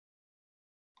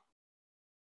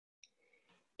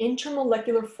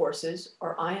Intermolecular forces,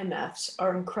 or IMFs,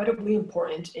 are incredibly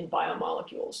important in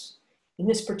biomolecules. In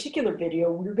this particular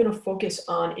video, we're going to focus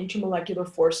on intermolecular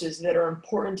forces that are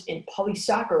important in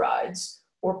polysaccharides,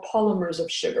 or polymers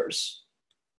of sugars.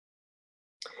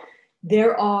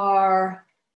 There are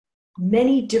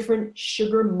many different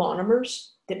sugar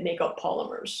monomers that make up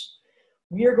polymers.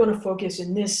 We are going to focus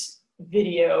in this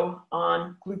video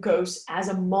on glucose as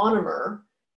a monomer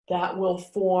that will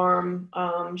form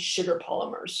sugar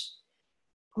polymers.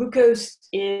 Glucose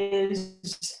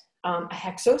is a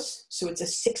hexose, so it's a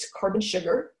 6-carbon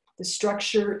sugar. The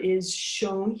structure is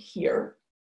shown here.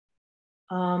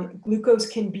 Glucose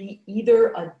can be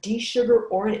either a D sugar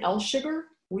or an L sugar,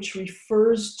 which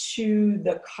refers to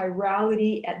the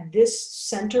chirality at this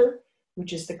center,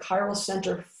 which is the chiral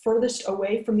center furthest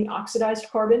away from the oxidized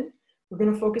carbon. We're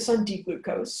going to focus on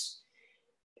D-glucose.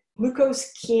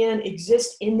 Glucose can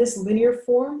exist in this linear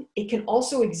form. It can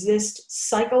also exist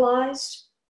cyclized,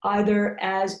 either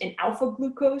as an alpha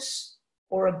glucose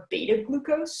or a beta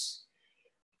glucose.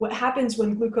 What happens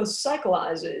when glucose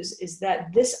cyclizes is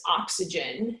that this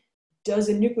oxygen does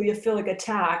a nucleophilic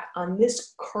attack on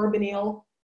this carbonyl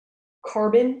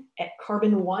carbon at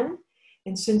carbon 1.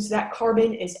 And since that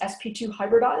carbon is sp2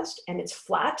 hybridized and it's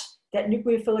flat, that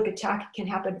nucleophilic attack can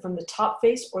happen from the top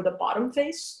face or the bottom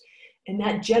face. And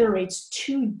that generates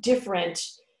two different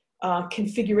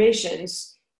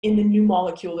configurations in the new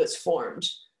molecule that's formed.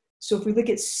 So if we look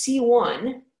at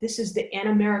C1, this is the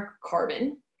anomeric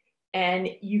carbon, and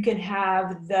you can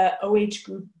have the OH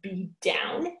group be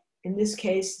down. In this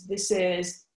case, this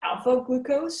is alpha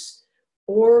glucose,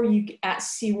 or at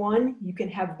C1, you can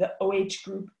have the OH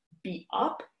group be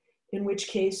up, in which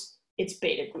case it's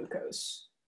beta glucose.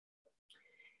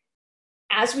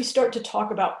 As we start to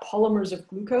talk about polymers of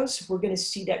glucose, we're going to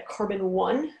see that carbon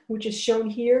 1, which is shown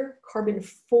here, carbon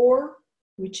 4,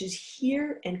 which is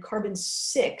here, and carbon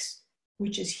 6,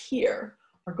 which is here,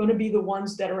 are going to be the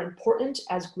ones that are important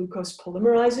as glucose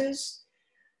polymerizes.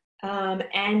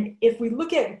 And if we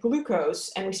look at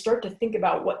glucose and we start to think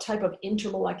about what type of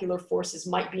intermolecular forces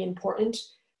might be important,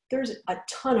 there's a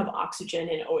ton of oxygen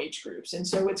in OH groups. And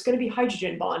so it's going to be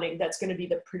hydrogen bonding that's going to be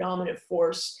the predominant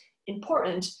force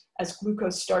important as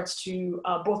glucose starts to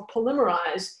both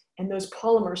polymerize and those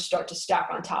polymers start to stack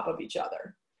on top of each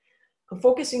other. I'm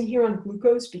focusing here on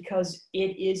glucose because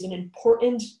it is an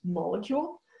important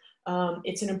molecule.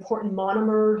 It's an important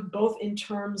monomer, both in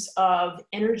terms of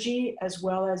energy as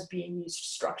well as being used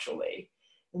structurally.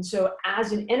 And so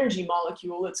as an energy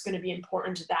molecule, it's going to be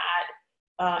important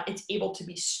that it's able to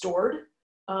be stored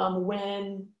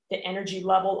when the energy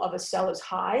level of a cell is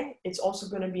high. It's also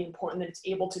going to be important that it's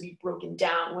able to be broken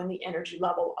down when the energy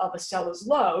level of a cell is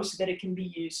low so that it can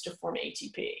be used to form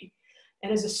ATP.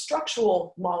 And as a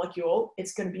structural molecule,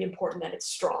 it's going to be important that it's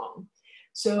strong.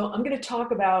 So I'm going to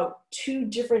talk about two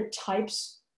different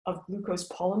types of glucose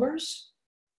polymers.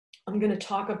 I'm going to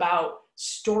talk about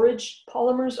storage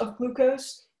polymers of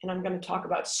glucose, and I'm going to talk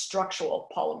about structural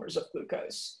polymers of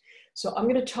glucose. So I'm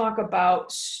going to talk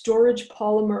about storage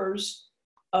polymers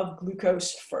of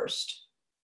glucose first.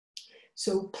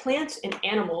 So plants and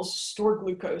animals store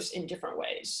glucose in different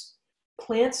ways.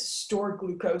 Plants store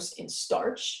glucose in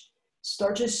starch.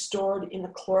 Starch is stored in the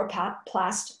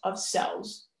chloroplast of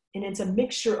cells, and it's a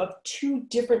mixture of two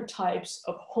different types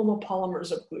of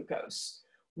homopolymers of glucose.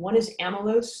 One is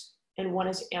amylose and one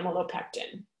is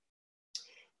amylopectin.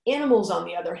 Animals, on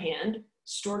the other hand,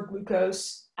 store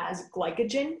glucose as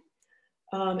glycogen.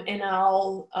 And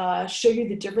I'll show you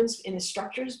the difference in the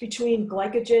structures between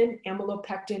glycogen,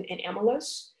 amylopectin, and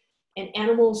amylose. And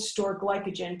animals store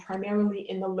glycogen primarily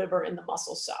in the liver and the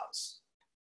muscle cells.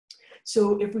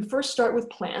 So if we first start with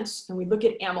plants and we look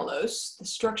at amylose, the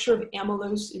structure of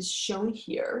amylose is shown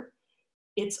here.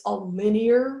 It's a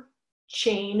linear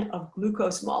chain of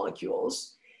glucose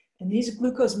molecules. And these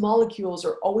glucose molecules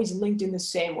are always linked in the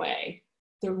same way.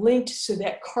 They're linked so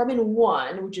that carbon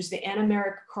 1, which is the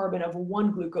anomeric carbon of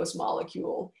one glucose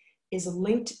molecule, is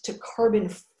linked to carbon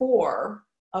 4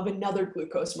 of another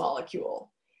glucose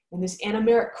molecule. And this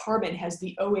anomeric carbon has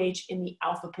the OH in the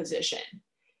alpha position.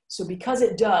 So because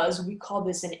it does, we call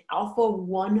this an alpha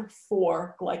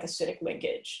 1,4 glycosidic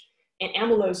linkage. And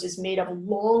amylose is made of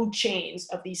long chains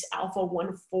of these alpha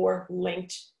 1,4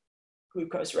 linked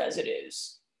glucose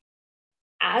residues.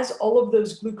 As all of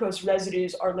those glucose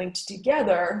residues are linked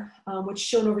together, what's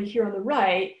shown over here on the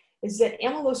right is that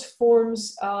amylose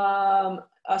forms a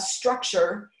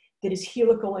structure that is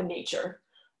helical in nature.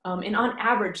 And on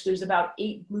average, there's about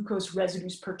 8 glucose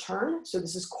residues per turn. So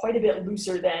this is quite a bit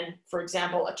looser than, for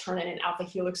example, a turn in an alpha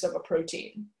helix of a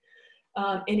protein.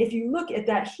 And if you look at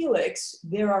that helix,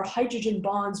 there are hydrogen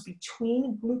bonds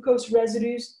between glucose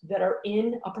residues that are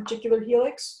in a particular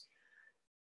helix.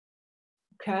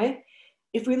 Okay.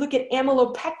 If we look at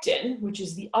amylopectin, which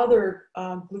is the other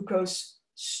glucose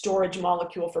storage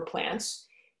molecule for plants,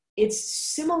 it's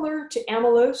similar to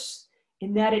amylose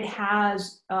in that it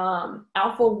has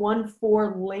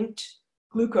alpha-1,4 linked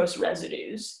glucose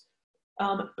residues.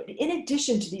 But in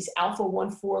addition to these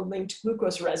alpha-1,4 linked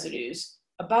glucose residues,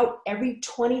 about every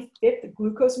 25th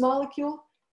glucose molecule,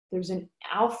 there's an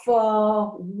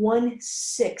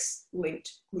alpha-1,6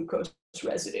 linked glucose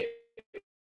residue.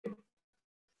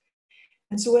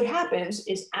 And so what happens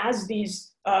is as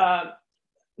these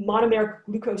monomeric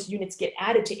glucose units get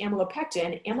added to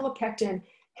amylopectin, amylopectin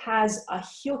has a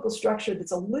helical structure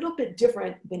that's a little bit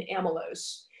different than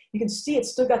amylose. You can see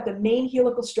it's still got the main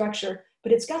helical structure,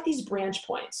 but it's got these branch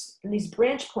points. And these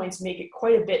branch points make it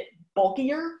quite a bit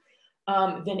bulkier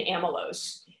than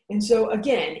amylose. And so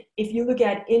again, if you look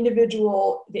at the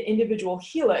individual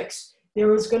helix,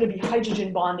 there is going to be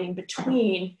hydrogen bonding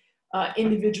between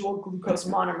individual glucose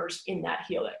monomers in that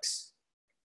helix.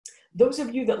 Those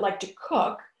of you that like to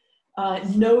cook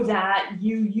know that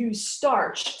you use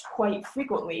starch quite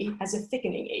frequently as a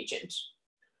thickening agent.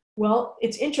 Well,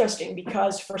 it's interesting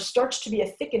because for starch to be a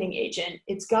thickening agent,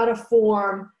 it's got to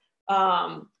form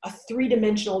a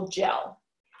three-dimensional gel.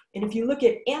 And if you look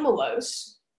at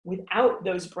amylose, without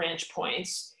those branch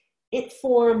points, it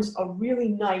forms a really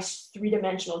nice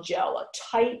three-dimensional gel, a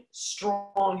tight,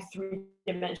 strong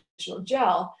three-dimensional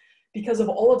gel, because of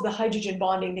all of the hydrogen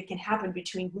bonding that can happen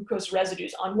between glucose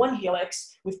residues on one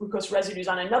helix with glucose residues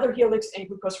on another helix and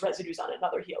glucose residues on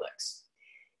another helix.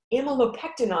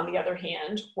 Amylopectin, on the other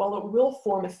hand, while it will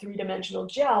form a three-dimensional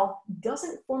gel,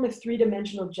 doesn't form a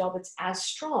three-dimensional gel that's as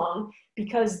strong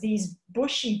because these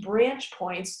bushy branch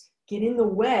points get in the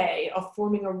way of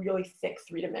forming a really thick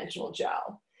three-dimensional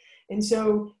gel. And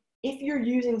so if you're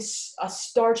using a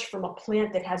starch from a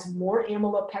plant that has more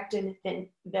amylopectin than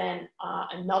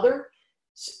another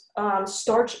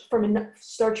starch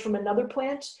from another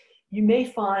plant, you may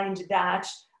find that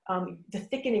the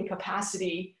thickening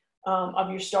capacity of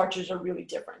your starches are really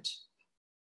different.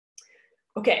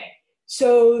 Okay,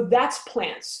 so that's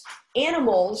plants.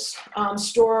 Animals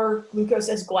store glucose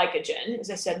as glycogen,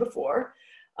 as I said before.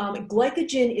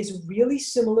 Glycogen is really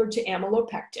similar to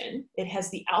amylopectin. It has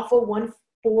the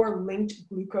alpha-1,4 linked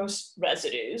glucose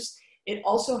residues. It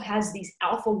also has these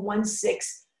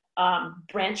alpha-1,6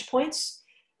 branch points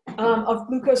of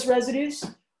glucose residues.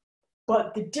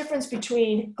 But the difference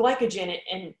between glycogen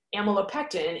and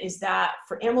amylopectin is that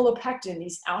for amylopectin,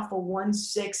 these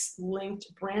alpha-1,6 linked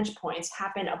branch points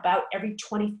happen about every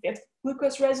 25th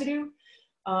glucose residue.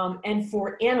 And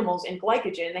for animals and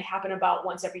glycogen, they happen about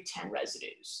once every 10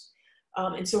 residues.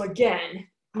 And so again,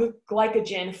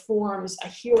 glycogen forms a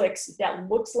helix that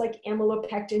looks like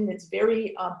amylopectin that's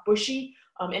very bushy,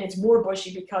 and it's more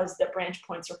bushy because the branch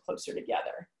points are closer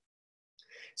together.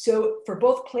 So for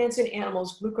both plants and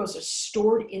animals, glucose is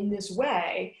stored in this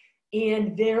way,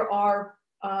 and there are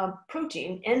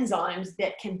protein enzymes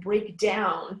that can break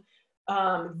down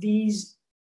these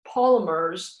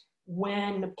polymers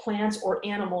when plants or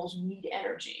animals need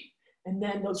energy. And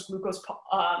then those glucose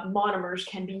monomers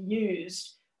can be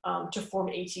used to form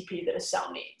ATP that a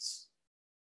cell needs.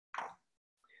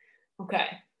 Okay,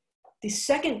 the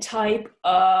second type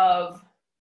of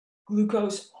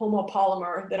glucose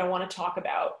homopolymer that I want to talk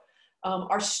about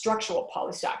are structural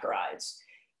polysaccharides.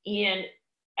 And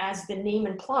as the name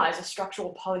implies, a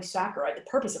structural polysaccharide, the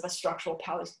purpose of a structural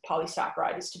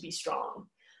polysaccharide is to be strong.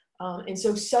 And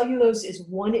so cellulose is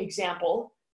one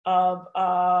example of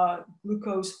a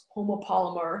glucose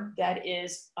homopolymer that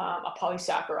is a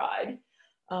polysaccharide.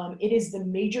 It is the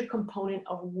major component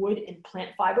of wood and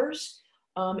plant fibers,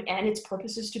 and its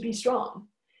purpose is to be strong.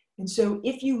 And so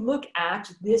if you look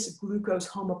at this glucose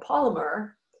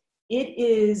homopolymer, it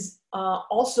is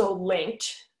also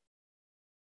linked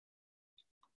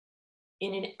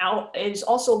in it is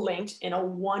also linked in a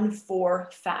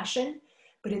 1,4 fashion,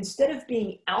 but instead of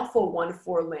being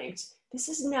alpha-1,4 linked, this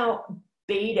is now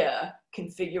beta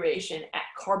configuration at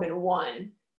carbon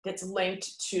 1 that's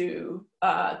linked to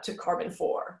carbon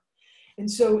 4. And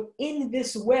so in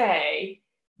this way,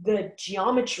 the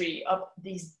geometry of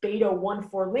these beta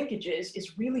 1,4 linkages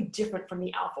is really different from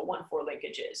the alpha 1,4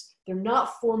 linkages. They're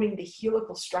not forming the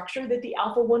helical structure that the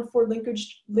alpha 1,4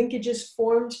 linkages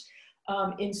formed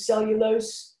in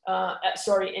cellulose,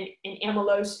 in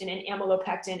amylose and in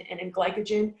amylopectin and in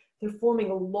glycogen. They're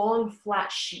forming long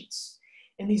flat sheets.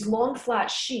 And these long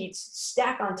flat sheets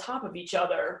stack on top of each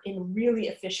other in really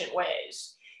efficient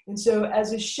ways. And so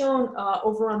as is shown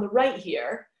over on the right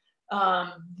here,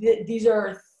 These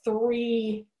are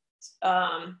three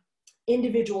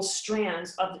individual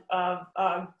strands of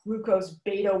glucose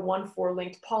beta 1,4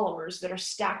 linked polymers that are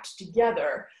stacked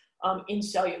together in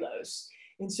cellulose.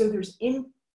 And so there's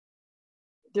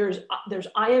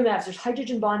IMFs, there's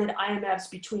hydrogen bonded IMFs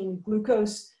between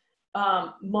glucose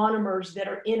monomers that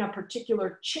are in a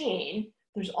particular chain.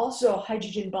 There's also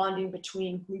hydrogen bonding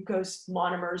between glucose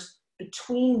monomers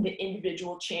between the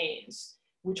individual chains,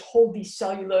 which hold these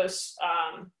cellulose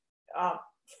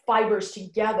fibers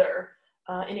together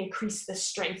and increase the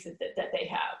strength that they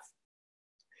have.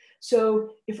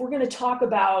 So if we're going to talk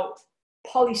about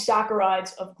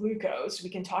polysaccharides of glucose, we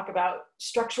can talk about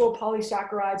structural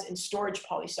polysaccharides and storage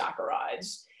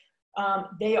polysaccharides.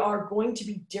 They are going to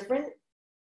be different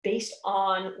based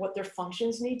on what their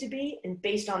functions need to be and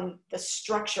based on the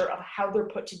structure of how they're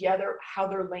put together, how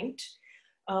they're linked.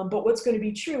 But what's going to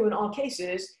be true in all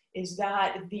cases is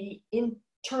that the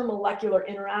intermolecular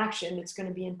interaction that's going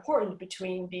to be important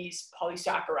between these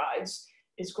polysaccharides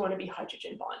is going to be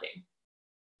hydrogen bonding.